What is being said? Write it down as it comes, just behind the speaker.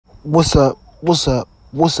What's up? What's up?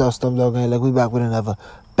 What's up, StumpDown gang? Like, we back with another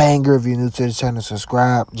banger. If you're new to the channel,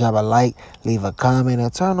 subscribe, drop a like, leave a comment,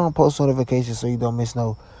 and turn on post notifications so you don't miss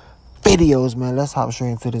no videos, man. Let's hop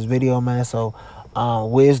straight into this video, man. So,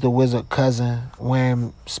 WizDaWizard cousin,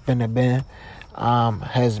 SpinThaBin,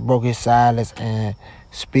 has broke his silence and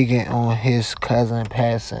speaking on his cousin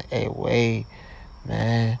passing away,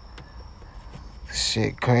 man.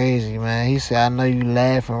 Shit crazy, man. He said, I know you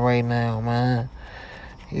laughing right now, man.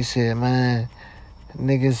 He said, man,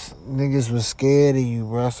 niggas was scared of you,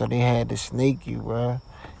 bro, so they had to snake you, bro.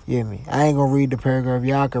 You hear me? I ain't gonna read the paragraph.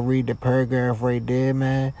 Y'all can read the paragraph right there,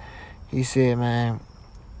 man. He said, man,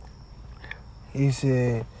 he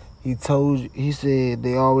said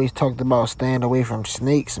they always talked about staying away from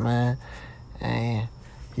snakes, man. And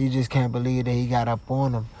you just can't believe that he got up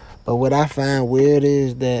on them. But what I find weird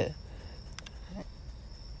is that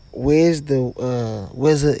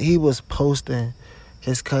WizDaWizard, he was posting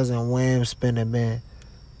his cousin SpinThaBin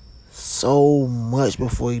so much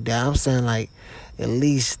before he died. I'm saying like at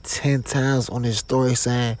least 10 times on his story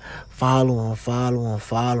saying follow him, follow him,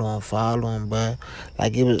 follow him, follow him, but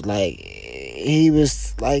like it was like he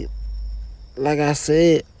was like I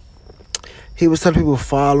said, he was telling people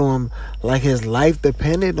follow him like his life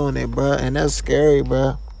depended on it, bro. And that's scary,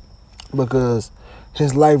 bro, because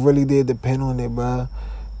his life really did depend on it, bro.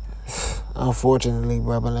 Unfortunately,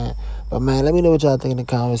 bro. But man, let me know what y'all think in the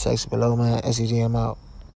comment section below, man. SCG, I'm out.